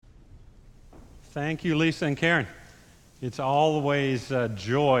Thank you, Lisa and Karen. It's always a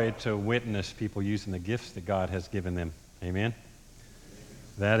joy to witness people using the gifts that God has given them. Amen?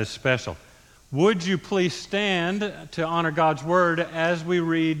 That is special. Would you please stand to honor God's Word as we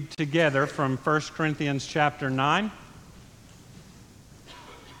read together from 1 Corinthians chapter 9?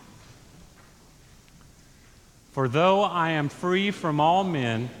 For though I am free from all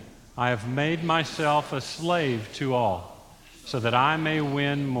men, I have made myself a slave to all, so that I may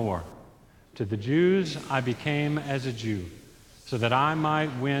win more. To the Jews I became as a Jew, so that I might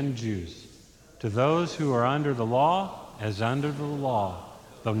win Jews. To those who are under the law, as under the law,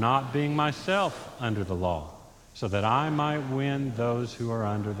 though not being myself under the law, so that I might win those who are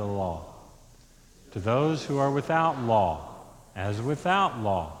under the law. To those who are without law, as without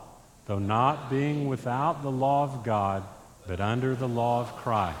law, though not being without the law of God, but under the law of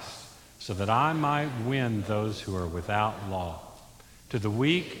Christ, so that I might win those who are without law. To the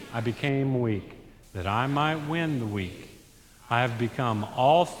weak I became weak, that I might win the weak. I have become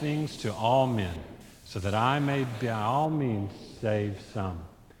all things to all men, so that I may by all means save some.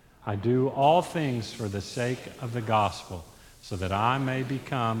 I do all things for the sake of the gospel, so that I may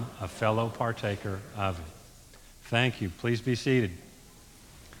become a fellow partaker of it. Thank you. Please be seated.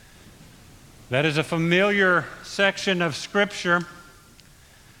 That is a familiar section of Scripture.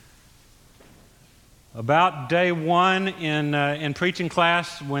 About day one in preaching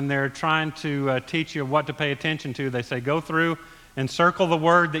class, when they're trying to teach you what to pay attention to, they say go through and circle the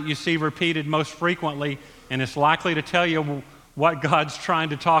word that you see repeated most frequently, and it's likely to tell you what God's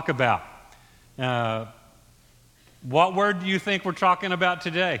trying to talk about. What word do you think we're talking about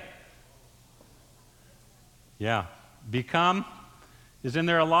today? Yeah. Become is in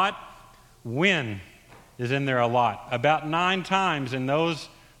there a lot. Win is in there a lot. About 9 times in those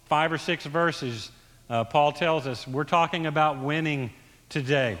 5 or 6 verses, Paul tells us we're talking about winning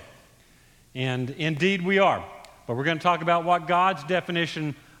today. And indeed we are. But we're going to talk about what God's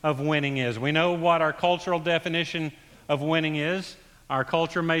definition of winning is. We know what our cultural definition of winning is. Our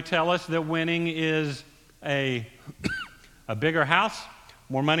culture may tell us that winning is a bigger house,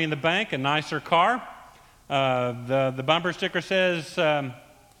 more money in the bank, a nicer car. The bumper sticker says,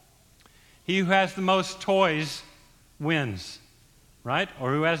 he who has the most toys wins, right?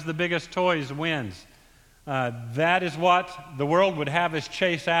 Or who has the biggest toys wins. That is what the world would have us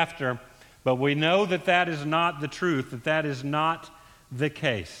chase after, but we know that that is not the truth, that is not the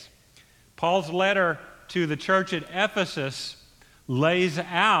case. Paul's letter to the church at Ephesus lays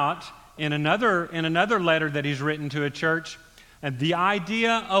out in another letter that he's written to a church the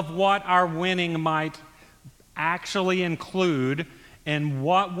idea of what our winning might actually include and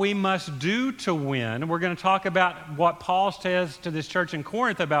what we must do to win. We're going to talk about what Paul says to this church in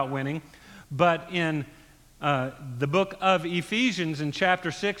Corinth about winning, but in the book of Ephesians in chapter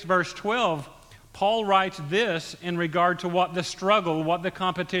 6, verse 12, Paul writes this in regard to what the struggle, what the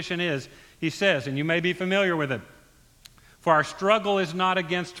competition is. He says, and you may be familiar with it, for our struggle is not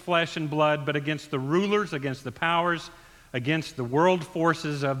against flesh and blood, but against the rulers, against the powers, against the world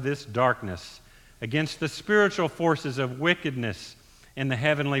forces of this darkness, against the spiritual forces of wickedness in the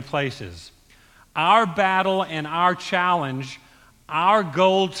heavenly places. Our battle and our challenge, our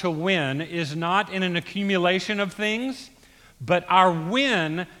goal to win is not in an accumulation of things, but our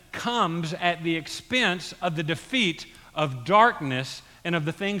win comes at the expense of the defeat of darkness and of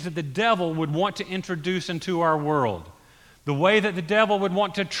the things that the devil would want to introduce into our world. The way that the devil would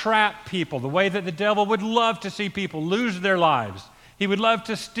want to trap people, the way that the devil would love to see people lose their lives. He would love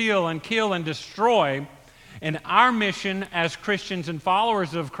to steal and kill and destroy. And our mission as Christians and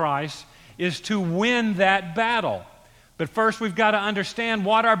followers of Christ is to win that battle. But first, we've got to understand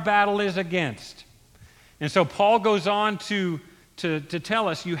what our battle is against. And so Paul goes on to tell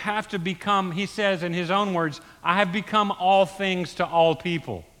us, you have to become, he says in his own words, I have become all things to all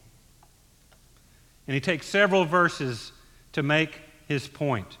people. And he takes several verses to make his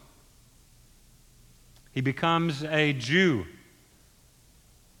point. He becomes a Jew.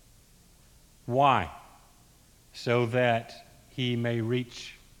 Why? So that he may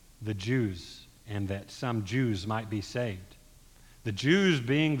reach the Jews and that some Jews might be saved. The Jews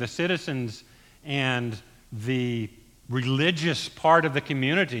being the citizens and the religious part of the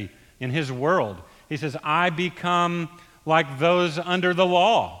community in his world. He says, I become like those under the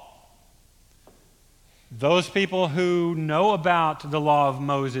law. Those people who know about the law of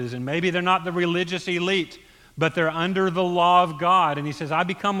Moses, and maybe they're not the religious elite, but they're under the law of God. And he says, I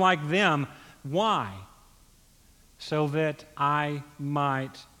become like them. Why? So that I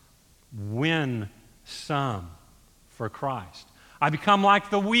might win some for Christ. I become like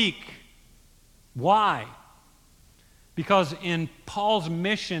the weak. Why? Because in Paul's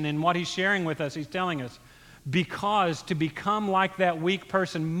mission and what he's sharing with us, he's telling us, because to become like that weak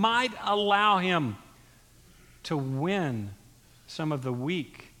person might allow him to win some of the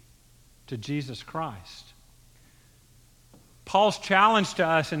weak to Jesus Christ. Paul's challenge to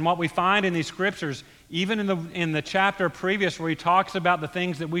us and what we find in these scriptures, even in the chapter previous where he talks about the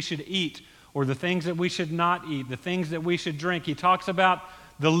things that we should eat or the things that we should not eat, the things that we should drink. He talks about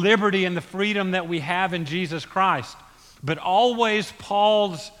the liberty and the freedom that we have in Jesus Christ. But always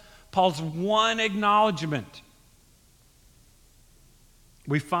Paul's one acknowledgement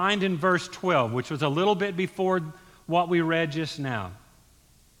we find in verse 12, which was a little bit before what we read just now.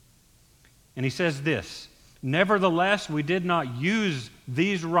 And he says this, "Nevertheless, we did not use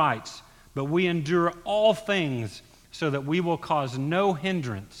these rights, but we endure all things so that we will cause no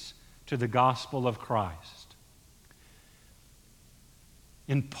hindrance to the gospel of Christ."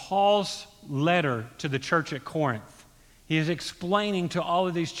 In Paul's letter to the church at Corinth, he is explaining to all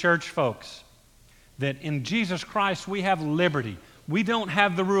of these church folks that in Jesus Christ we have liberty. We don't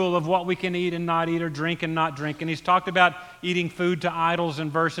have the rule of what we can eat and not eat or drink and not drink. And he's talked about eating food to idols in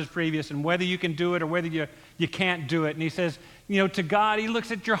verses previous and whether you can do it or whether you can't do it. And he says, to God, he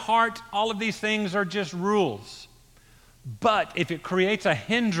looks at your heart. All of these things are just rules. But if it creates a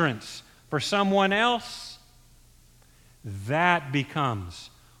hindrance for someone else, that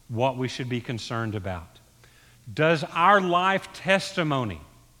becomes what we should be concerned about. Does our life testimony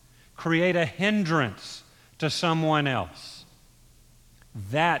create a hindrance to someone else?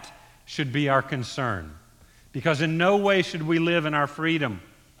 That should be our concern. Because in no way should we live in our freedom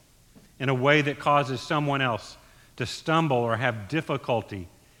in a way that causes someone else to stumble or have difficulty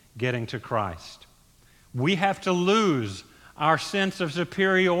getting to Christ. We have to lose our sense of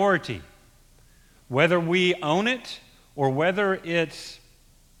superiority, whether we own it or whether it's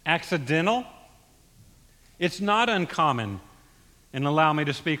accidental. It's not uncommon, and allow me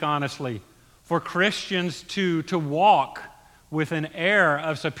to speak honestly, for Christians to walk with an air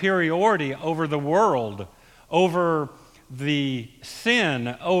of superiority over the world, over the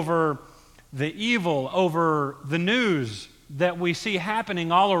sin, over the evil, over the news that we see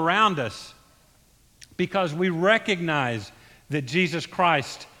happening all around us, because we recognize that Jesus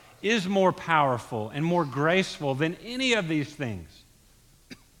Christ is more powerful and more graceful than any of these things.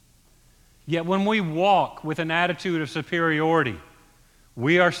 Yet when we walk with an attitude of superiority,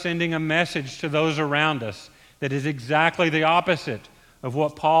 we are sending a message to those around us that is exactly the opposite of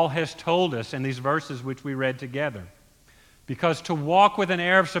what Paul has told us in these verses which we read together. Because to walk with an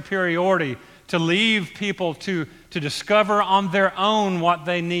air of superiority, to leave people to discover on their own what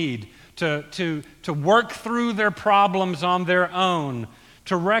they need, to work through their problems on their own,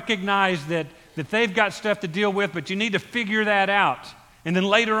 to recognize that they've got stuff to deal with, but you need to figure that out, and then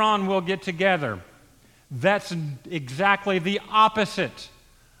later on we'll get together. That's exactly the opposite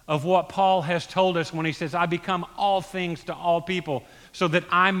of what Paul has told us when he says, "I become all things to all people so that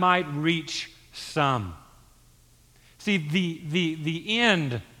I might reach some." See, the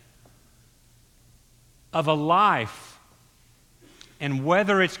end of a life, and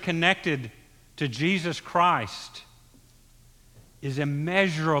whether it's connected to Jesus Christ, is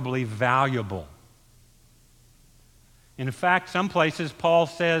immeasurably valuable. In fact, some places Paul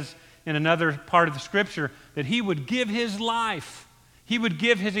says in another part of the Scripture that he would give his life, he would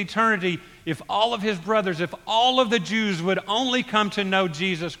give his eternity if all of his brothers, if all of the Jews would only come to know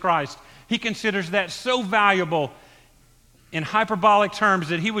Jesus Christ. He considers that so valuable in hyperbolic terms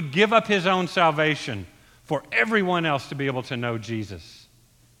that he would give up his own salvation for everyone else to be able to know Jesus.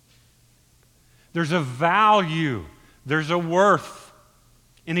 There's a value, there's a worth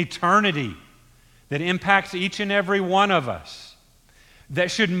in eternity that impacts each and every one of us,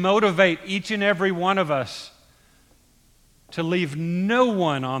 that should motivate each and every one of us to leave no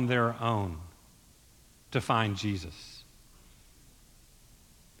one on their own to find Jesus.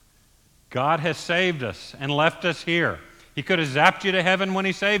 God has saved us and left us here. He could have zapped you to heaven when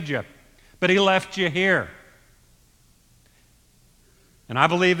he saved you, but he left you here. And I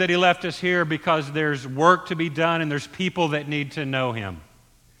believe that he left us here because there's work to be done and there's people that need to know him.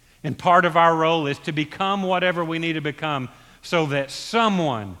 And part of our role is to become whatever we need to become so that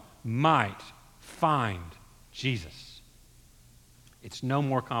someone might find Jesus. It's no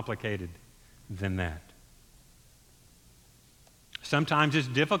more complicated than that. Sometimes it's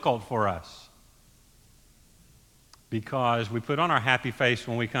difficult for us because we put on our happy face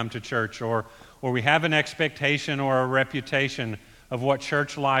when we come to church, or we have an expectation or a reputation of what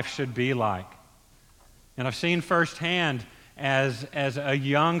church life should be like. And I've seen firsthand as a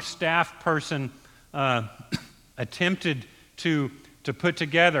young staff person attempted to put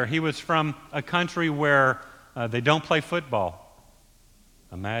together. He was from a country where They don't play football.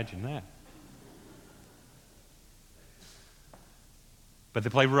 Imagine that. But they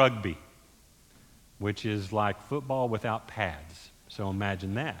play rugby, which is like football without pads. So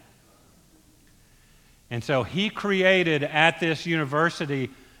imagine that. And so he created at this university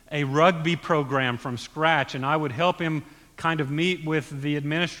a rugby program from scratch, and I would help him kind of meet with the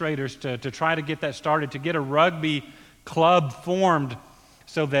administrators to try to get that started, to get a rugby club formed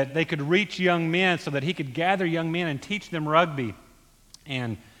so that they could reach young men, so that he could gather young men and teach them rugby.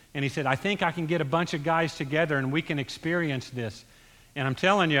 And he said, I think I can get a bunch of guys together and we can experience this. And I'm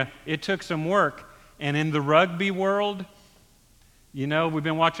telling you, it took some work. And in the rugby world, you know, we've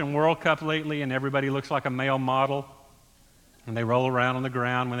been watching World Cup lately and everybody looks like a male model. And they roll around on the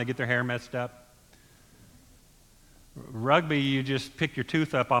ground when they get their hair messed up. Rugby, you just pick your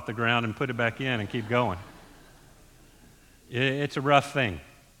tooth up off the ground and put it back in and keep going. It's a rough thing.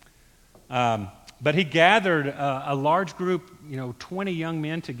 But he gathered a large group, 20 young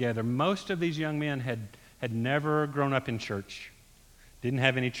men together. Most of these young men had never grown up in church, didn't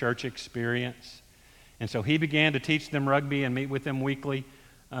have any church experience. And so he began to teach them rugby and meet with them weekly,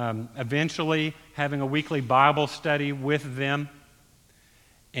 eventually having a weekly Bible study with them,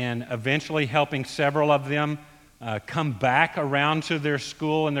 and eventually helping several of them come back around to their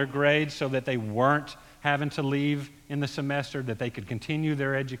school and their grades so that they weren't having to leave in the semester, that they could continue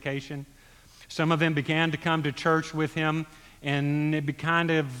their education. Some of them began to come to church with him, and it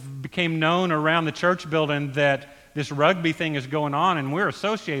kind of became known around the church building that this rugby thing is going on, and we're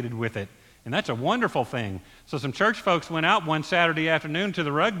associated with it. And that's a wonderful thing. So some church folks went out one Saturday afternoon to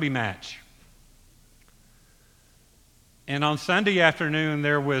the rugby match. And on Sunday afternoon,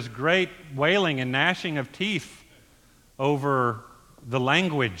 there was great wailing and gnashing of teeth over the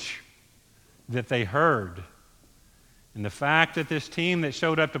language that they heard. And the fact that this team that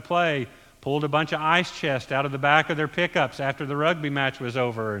showed up to play pulled a bunch of ice chests out of the back of their pickups after the rugby match was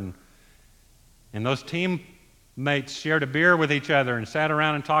over. And those teammates shared a beer with each other and sat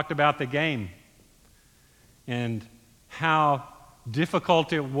around and talked about the game. And how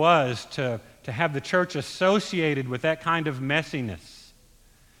difficult it was to have the church associated with that kind of messiness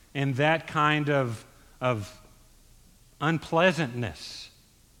and that kind of unpleasantness.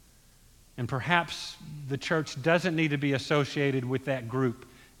 And perhaps the church doesn't need to be associated with that group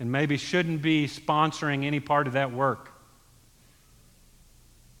and maybe shouldn't be sponsoring any part of that work.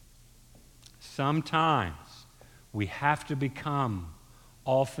 Sometimes we have to become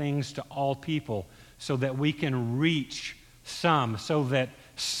all things to all people so that we can reach some, so that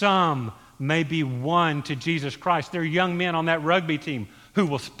some may be won to Jesus Christ. There are young men on that rugby team who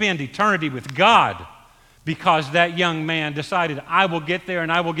will spend eternity with God because that young man decided, I will get there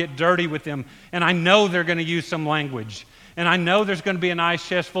and I will get dirty with them, and I know they're going to use some language, and I know there's going to be an ice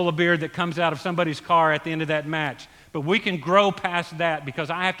chest full of beer that comes out of somebody's car at the end of that match. But we can grow past that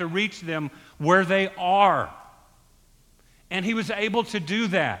because I have to reach them where they are. And he was able to do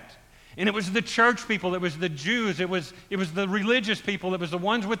that. And it was the church people, it was the Jews, it was the religious people, it was the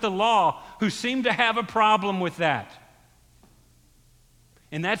ones with the law who seemed to have a problem with that.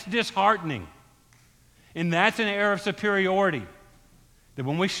 And that's disheartening. And that's an air of superiority. That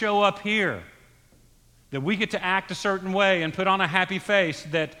when we show up here, that we get to act a certain way and put on a happy face,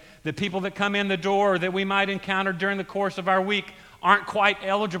 that the people that come in the door that we might encounter during the course of our week aren't quite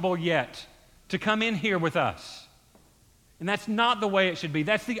eligible yet to come in here with us. And that's not the way it should be.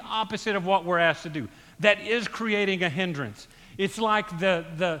 That's the opposite of what we're asked to do. That is creating a hindrance. It's like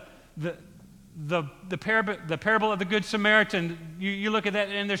the parable of the Good Samaritan. You look at that,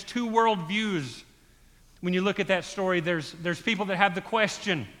 and there's two world views. When you look at that story, there's people that have the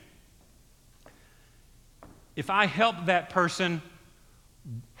question, if I help that person,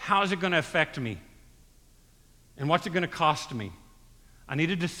 how is it going to affect me? And what's it going to cost me? I need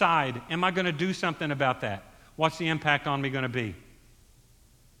to decide, am I going to do something about that? What's the impact on me going to be?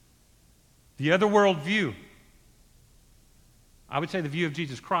 The other worldview, I would say the view of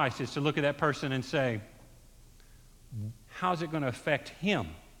Jesus Christ, is to look at that person and say, how's it going to affect him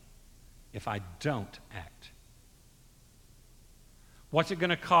if I don't act? What's it going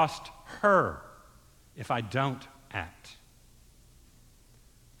to cost her if I don't act?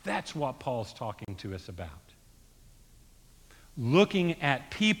 That's what Paul's talking to us about. Looking at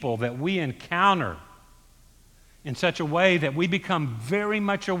people that we encounter in such a way that we become very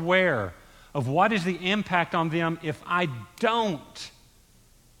much aware of what is the impact on them if I don't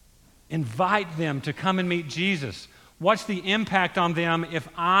invite them to come and meet Jesus. What's the impact on them if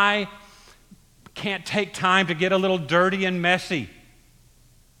I can't take time to get a little dirty and messy?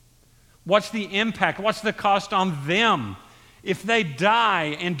 What's the impact? What's the cost on them if they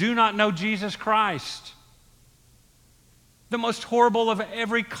die and do not know Jesus Christ? The most horrible of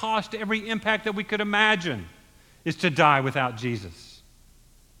every cost, every impact that we could imagine is to die without Jesus.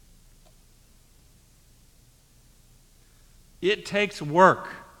 It takes work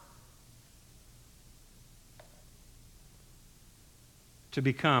to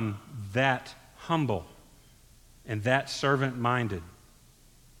become that humble and that servant-minded.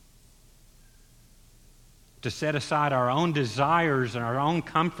 To set aside our own desires and our own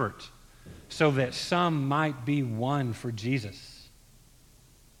comfort so that some might be won for Jesus.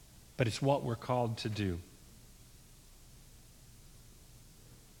 But it's what we're called to do.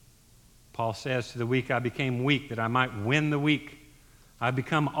 Paul says, to the weak I became weak, that I might win the weak. I've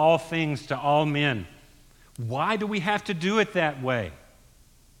become all things to all men. Why do we have to do it that way?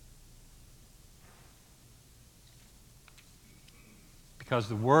 Because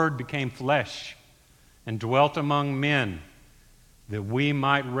the Word became flesh and dwelt among men, that we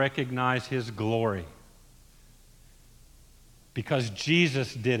might recognize His glory. Because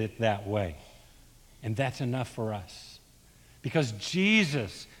Jesus did it that way. And that's enough for us. Because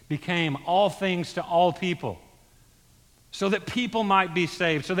Jesus became all things to all people, so that people might be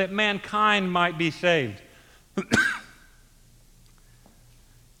saved, so that mankind might be saved.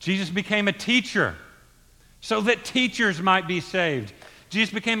 Jesus became a teacher, so that teachers might be saved.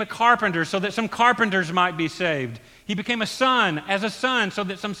 Jesus became a carpenter so that some carpenters might be saved. He became a son as a son so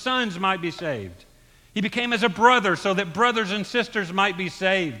that some sons might be saved. He became as a brother so that brothers and sisters might be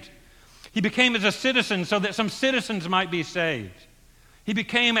saved. He became as a citizen so that some citizens might be saved. He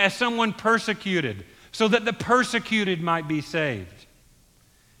became as someone persecuted so that the persecuted might be saved.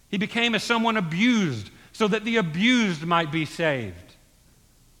 He became as someone abused so that the abused might be saved.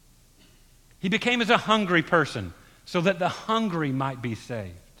 He became as a hungry person so that the hungry might be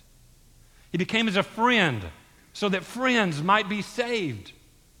saved. He became as a friend so that friends might be saved.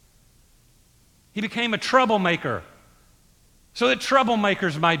 He became a troublemaker so that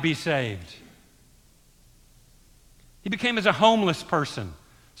troublemakers might be saved. He became as a homeless person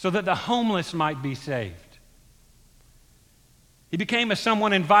so that the homeless might be saved. He became as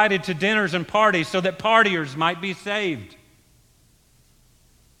someone invited to dinners and parties so that partiers might be saved.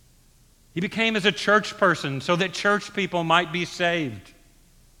 He became as a church person so that church people might be saved.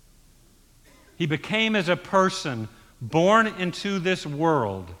 He became as a person born into this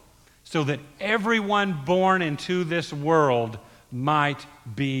world so that everyone born into this world might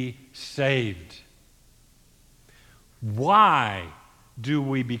be saved. Why do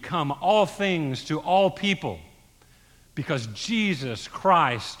we become all things to all people? Because Jesus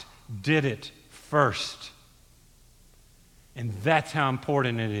Christ did it first. And that's how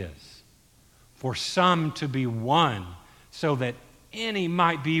important it is. For some to be won, so that any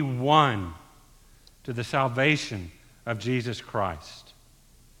might be won to the salvation of Jesus Christ.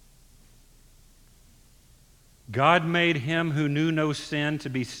 God made Him who knew no sin to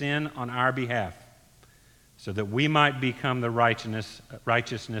be sin on our behalf, so that we might become the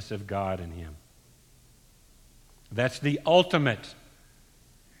righteousness of God in Him. That's the ultimate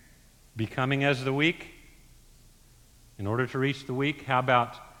becoming as the weak. In order to reach the weak, how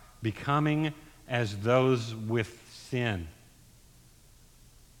about becoming as those with sin,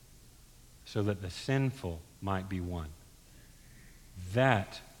 so that the sinful might be won?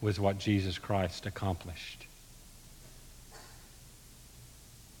 That was what Jesus Christ accomplished.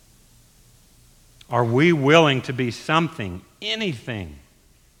 Are we willing to be something, anything,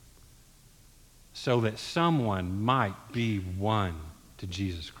 so that someone might be won to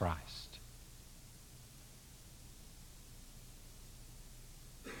Jesus Christ?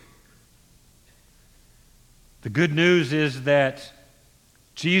 The good news is that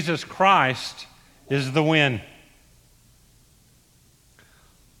Jesus Christ is the win.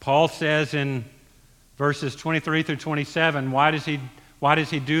 Paul says in verses 23 through 27, why does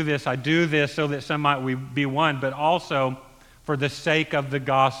he do this? I do this so that some might be won, but also for the sake of the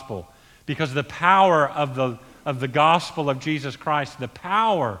gospel. Because the power of the gospel of Jesus Christ, the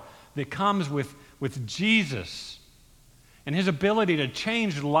power that comes with Jesus and His ability to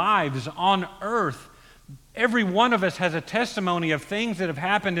change lives on earth. Every one of us has a testimony of things that have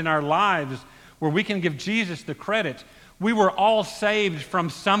happened in our lives where we can give Jesus the credit. We were all saved from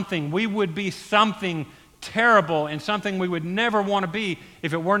something. We would be something terrible and something we would never want to be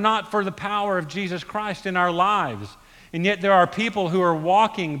if it were not for the power of Jesus Christ in our lives. And yet there are people who are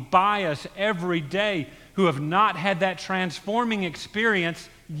walking by us every day who have not had that transforming experience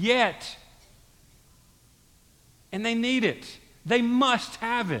yet. And they need it. They must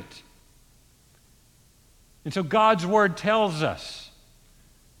have it. And so God's Word tells us,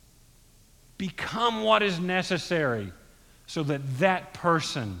 become what is necessary so that that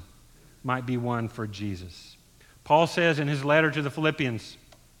person might be won for Jesus. Paul says in his letter to the Philippians,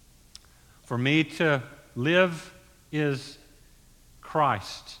 "For me to live is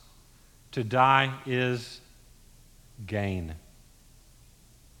Christ, to die is gain."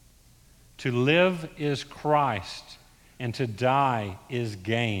 To live is Christ, and to die is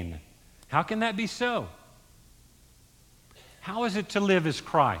gain. How can that be so? How is it to live as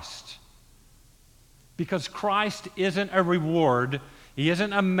Christ? Because Christ isn't a reward. He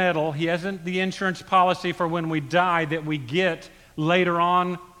isn't a medal. He isn't the insurance policy for when we die that we get later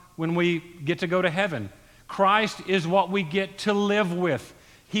on when we get to go to heaven. Christ is what we get to live with.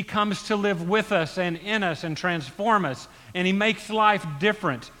 He comes to live with us and in us and transform us, and He makes life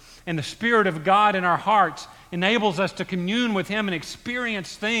different. And the Spirit of God in our hearts enables us to commune with Him and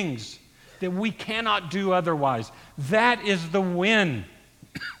experience things that we cannot do otherwise. That is the win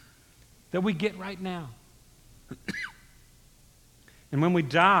that we get right now. And when we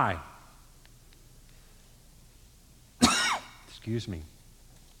die, excuse me,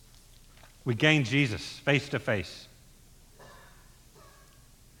 we gain Jesus face to face.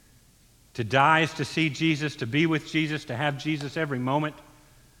 To die is to see Jesus, to be with Jesus, to have Jesus every moment.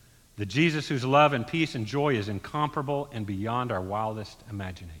 The Jesus whose love and peace and joy is incomparable and beyond our wildest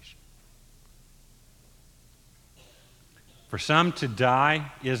imagination. For some, to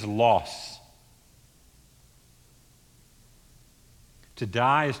die is loss. To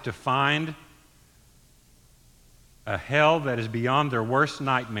die is to find a hell that is beyond their worst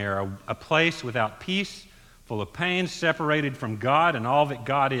nightmare, a place without peace, full of pain, separated from God and all that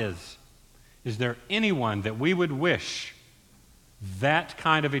God is. Is there anyone that we would wish that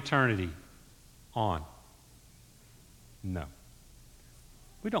kind of eternity on? No.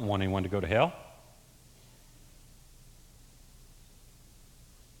 We don't want anyone to go to hell.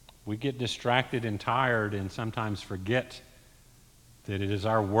 We get distracted and tired and sometimes forget that it is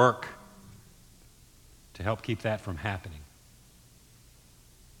our work to help keep that from happening.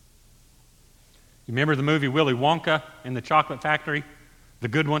 You remember the movie Willy Wonka and the Chocolate Factory? The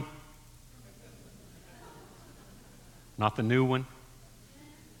good one? Not the new one.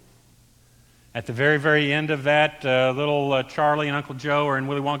 At the very, very end of that, little Charlie and Uncle Joe are in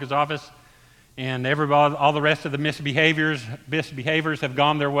Willy Wonka's office, and everybody, all the rest of the misbehaviors have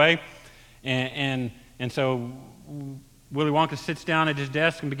gone their way. And so Willy Wonka sits down at his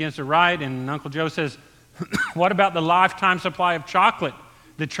desk and begins to write, and Uncle Joe says, "What about the lifetime supply of chocolate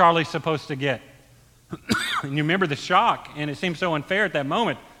that Charlie's supposed to get?" And you remember the shock, and it seems so unfair at that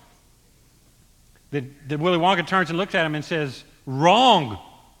moment that Willy Wonka turns and looks at him and says, "Wrong.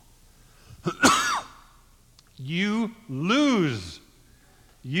 You lose.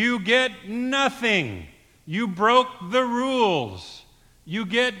 You get nothing. You broke the rules. You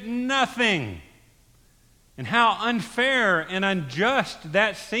get nothing." And how unfair and unjust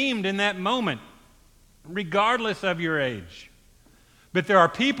that seemed in that moment, regardless of your age. But there are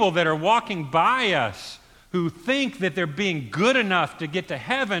people that are walking by us who think that they're being good enough to get to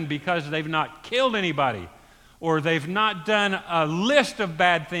heaven because they've not killed anybody, or they've not done a list of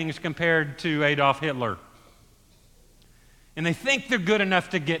bad things compared to Adolf Hitler. And they think they're good enough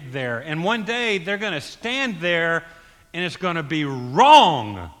to get there. And one day they're going to stand there and it's going to be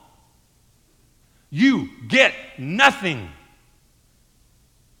wrong. You get nothing.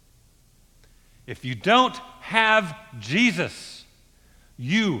 If you don't have Jesus,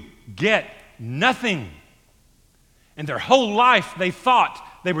 you get nothing. And their whole life they thought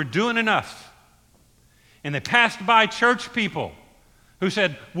they were doing enough. And they passed by church people who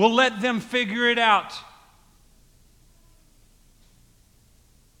said, "We'll let them figure it out."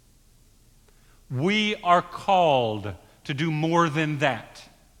 We are called to do more than that.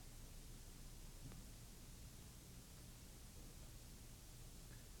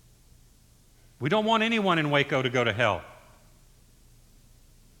 We don't want anyone in Waco to go to hell.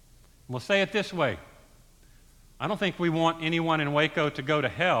 We'll say it this way. I don't think we want anyone in Waco to go to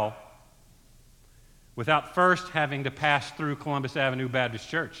hell without first having to pass through Columbus Avenue Baptist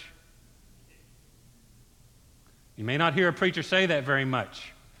Church. You may not hear a preacher say that very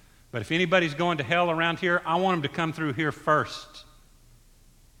much, but if anybody's going to hell around here, I want them to come through here first.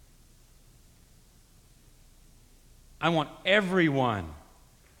 I want everyone.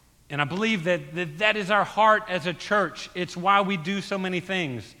 And I believe that is our heart as a church. It's why we do so many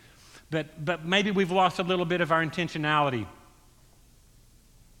things. But maybe we've lost a little bit of our intentionality.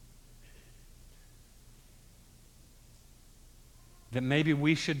 That maybe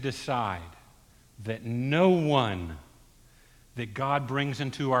we should decide that no one that God brings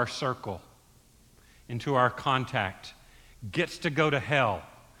into our circle, into our contact, gets to go to hell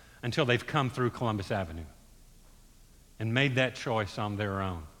until they've come through Columbus Avenue and made that choice on their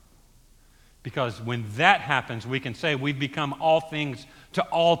own. Because when that happens, we can say we've become all things to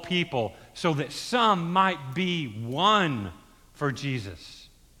all people so that some might be one for Jesus.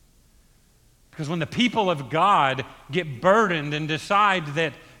 Because when the people of God get burdened and decide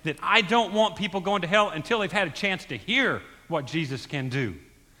that I don't want people going to hell until they've had a chance to hear what Jesus can do,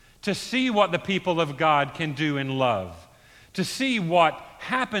 to see what the people of God can do in love, to see what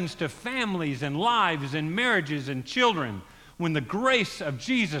happens to families and lives and marriages and children when the grace of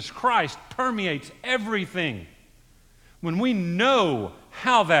Jesus Christ permeates everything, when we know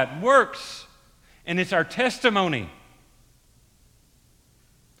how that works and it's our testimony.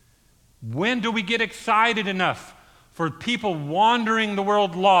 When do we get excited enough for people wandering the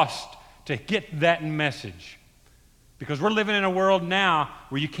world lost to get that message? Because we're living in a world now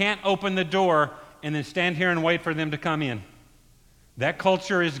where you can't open the door and then stand here and wait for them to come in. That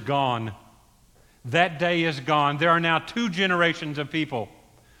culture is gone. That day is gone. There are now 2 generations of people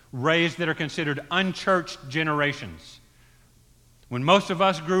raised that are considered unchurched generations. When most of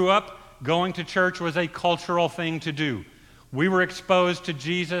us grew up, going to church was a cultural thing to do. We were exposed to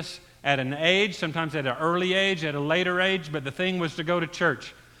Jesus at an age, sometimes at an early age, at a later age, but the thing was to go to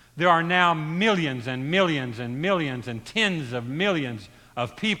church. There are now millions and millions and millions and tens of millions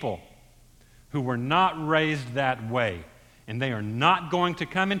of people who were not raised that way, and they are not going to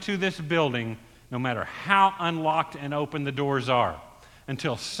come into this building no matter how unlocked and open the doors are,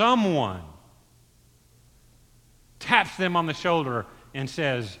 until someone taps them on the shoulder and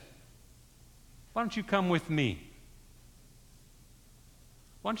says, "Why don't you come with me?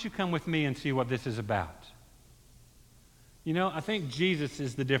 Why don't you come with me and see what this is about?" You know, I think Jesus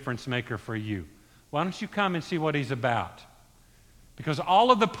is the difference maker for you. Why don't you come and see what he's about? Because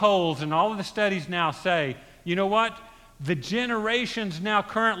all of the polls and all of the studies now say, you know what? The generations now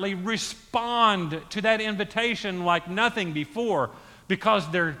currently respond to that invitation like nothing before, because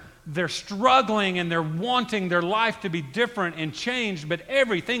they're struggling and they're wanting their life to be different and changed, but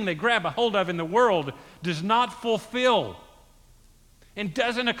everything they grab a hold of in the world does not fulfill and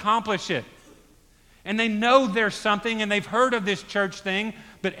doesn't accomplish it. And they know there's something, and they've heard of this church thing,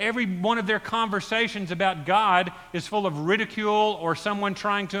 but every one of their conversations about God is full of ridicule or someone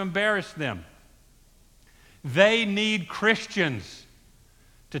trying to embarrass them. They need Christians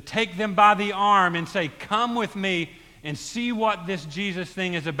to take them by the arm and say, "Come with me and see what this Jesus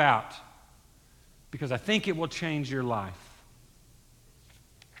thing is about, because I think it will change your life."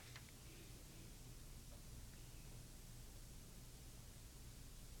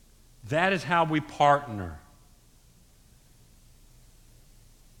 That is how we partner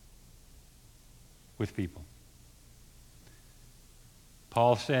with people.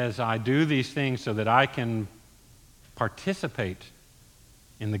 Paul says, I do these things so that I can participate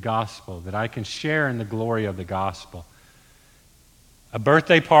in the gospel, that I can share in the glory of the gospel. A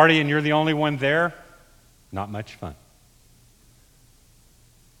birthday party and you're the only one there, not much fun.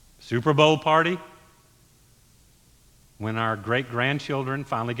 Super Bowl party, when our great-grandchildren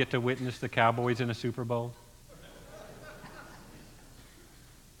finally get to witness the Cowboys in a Super Bowl.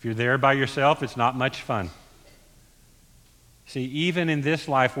 If you're there by yourself, it's not much fun. See, even in this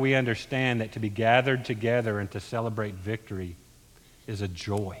life, we understand that to be gathered together and to celebrate victory is a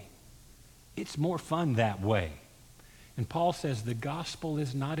joy. It's more fun that way. And Paul says the gospel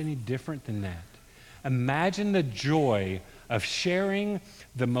is not any different than that. Imagine the joy of sharing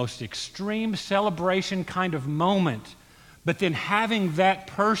the most extreme celebration kind of moment, but then having that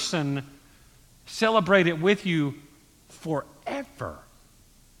person celebrate it with you forever,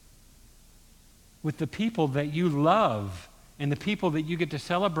 with the people that you love and the people that you get to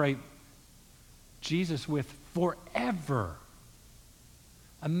celebrate Jesus with forever.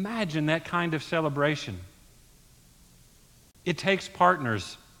 Imagine that kind of celebration. It takes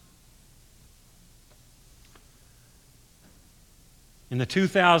partners. In the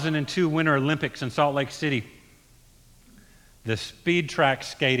 2002 Winter Olympics in Salt Lake City, the speed track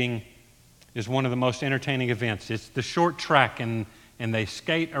skating is one of the most entertaining events. It's the short track, and they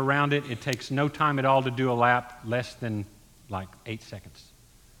skate around it. It takes no time at all to do a lap, less than like 8 seconds.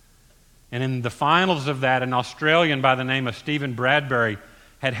 And in the finals of that, an Australian by the name of Stephen Bradbury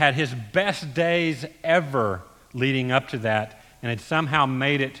had his best days ever leading up to that, and had somehow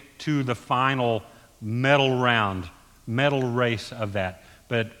made it to the final medal race of that.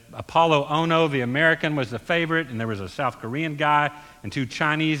 But Apollo Ono, the American, was the favorite, and there was a South Korean guy and 2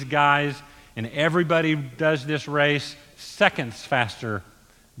 Chinese guys, and everybody does this race seconds faster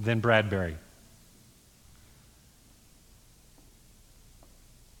than Bradbury.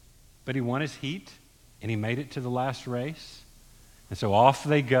 But he won his heat, and he made it to the last race. And so off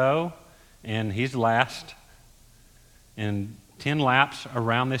they go, and he's last. And 10 laps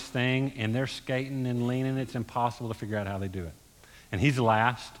around this thing, and they're skating and leaning. It's impossible to figure out how they do it. And he's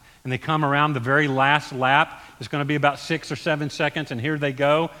last, and they come around the very last lap. It's going to be about 6 or 7 seconds, and here they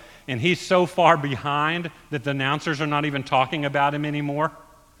go. And he's so far behind that the announcers are not even talking about him anymore,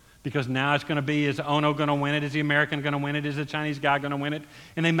 because now it's going to be, is Ono going to win it? Is the American going to win it? Is the Chinese guy going to win it?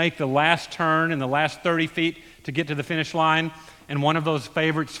 And they make the last turn in the last 30 feet to get to the finish line, and one of those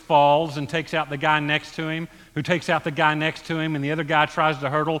favorites falls and takes out the guy next to him, who takes out the guy next to him, and the other guy tries to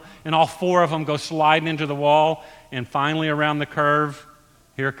hurdle, and all four of them go sliding into the wall, and finally around the curve,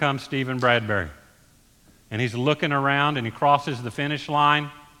 here comes Stephen Bradbury. And he's looking around, and he crosses the finish line,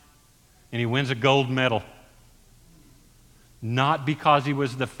 and he wins a gold medal. Not because he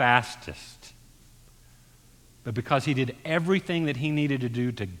was the fastest, but because he did everything that he needed to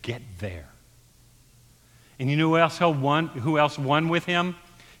do to get there. And you know who else won with him?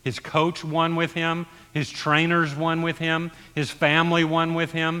 His coach won with him. His trainers won with him. His family won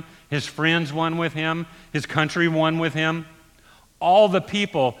with him. His friends won with him. His country won with him. All the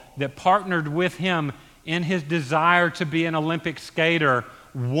people that partnered with him in his desire to be an Olympic skater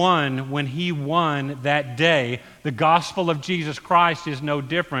won when he won that day. The gospel of Jesus Christ is no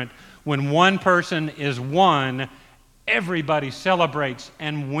different. When one person is won, everybody celebrates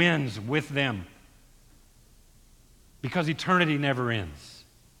and wins with them, because eternity never ends.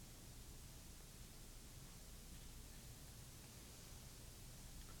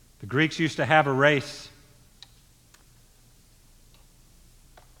 The Greeks used to have a race,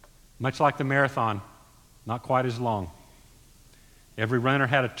 much like the marathon, not quite as long. Every runner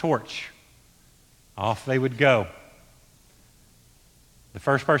had a torch. Off they would go. The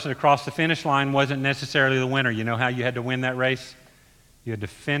first person to cross the finish line wasn't necessarily the winner. You know how you had to win that race? You had to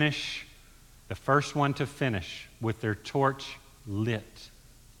finish, the first one to finish with their torch lit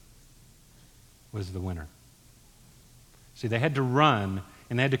was the winner. See, they had to run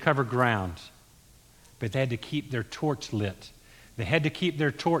and they had to cover ground, but they had to keep their torch lit. They had to keep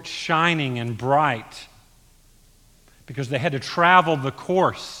their torch shining and bright, because they had to travel the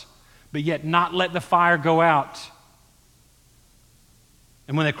course, but yet not let the fire go out.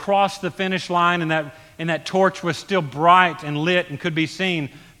 And when they crossed the finish line and that torch was still bright and lit and could be seen,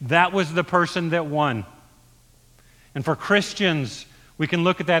 that was the person that won. And for Christians, we can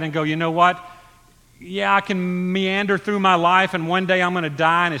look at that and go, you know what? Yeah, I can meander through my life, and one day I'm going to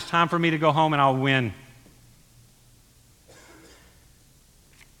die, and it's time for me to go home, and I'll win.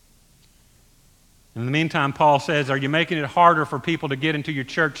 In the meantime, Paul says, are you making it harder for people to get into your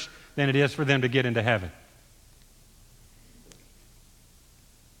church than it is for them to get into heaven?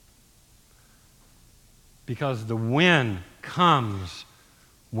 Because the win comes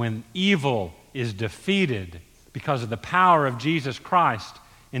when evil is defeated because of the power of Jesus Christ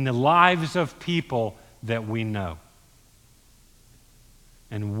in the lives of people that we know.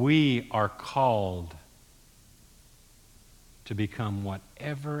 And we are called to become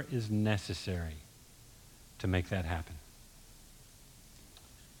whatever is necessary to make that happen.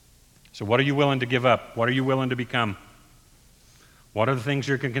 So what are you willing to give up? What are you willing to become? What are the things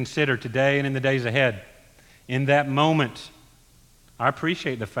you can consider today and in the days ahead? In that moment, I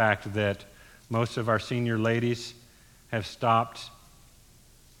appreciate the fact that most of our senior ladies have stopped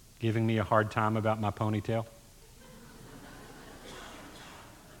giving me a hard time about my ponytail.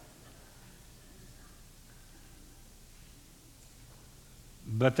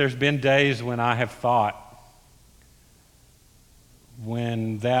 But there's been days when I have thought,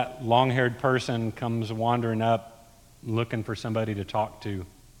 when that long-haired person comes wandering up looking for somebody to talk to,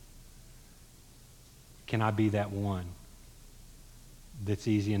 can I be that one that's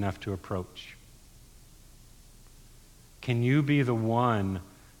easy enough to approach? Can you be the one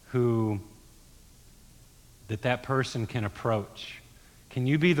who that person can approach? Can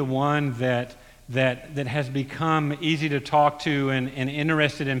you be the one that has become easy to talk to and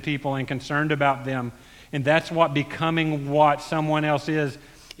interested in people and concerned about them? And that's what becoming what someone else is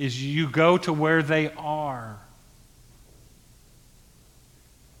you go to where they are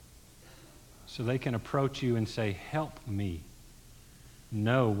so they can approach you and say, help me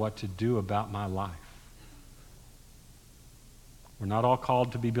know what to do about my life. We're not all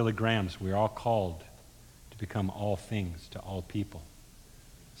called to be Billy Grahams. We're all called to become all things to all people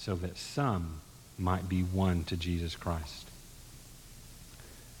so that some might be won to Jesus Christ.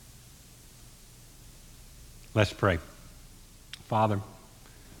 Let's pray. Father,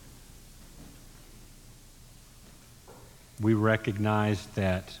 we recognize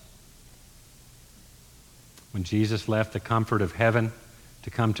that when Jesus left the comfort of heaven to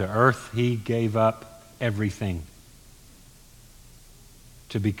come to earth, he gave up everything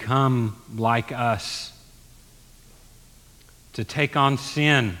to become like us, to take on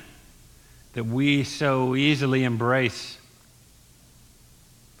sin that we so easily embrace.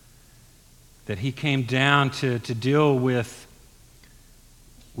 That he came down to deal with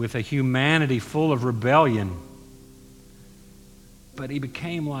a humanity full of rebellion. But he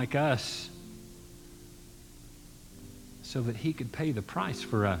became like us so that he could pay the price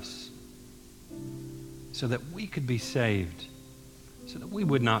for us, so that we could be saved, so that we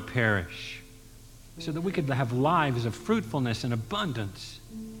would not perish, so that we could have lives of fruitfulness and abundance.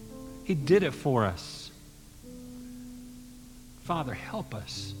 He did it for us. Father, help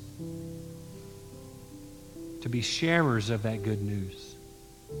us to be sharers of that good news.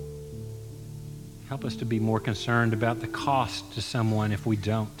 Help us to be more concerned about the cost to someone if we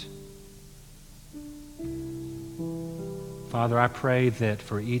don't. Father, I pray that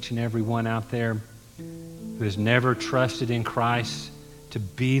for each and every one out there who has never trusted in Christ to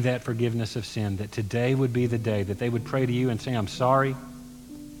be that forgiveness of sin, that today would be the day that they would pray to you and say, I'm sorry.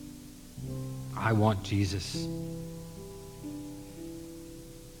 I want Jesus.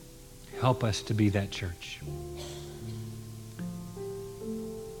 Help us to be that church.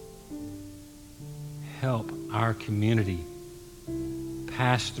 Help our community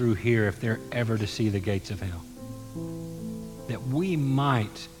pass through here if they're ever to see the gates of hell. That we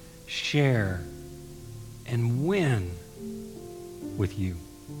might share and win with you.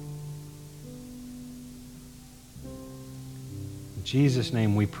 In Jesus'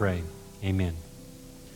 name we pray. Amen.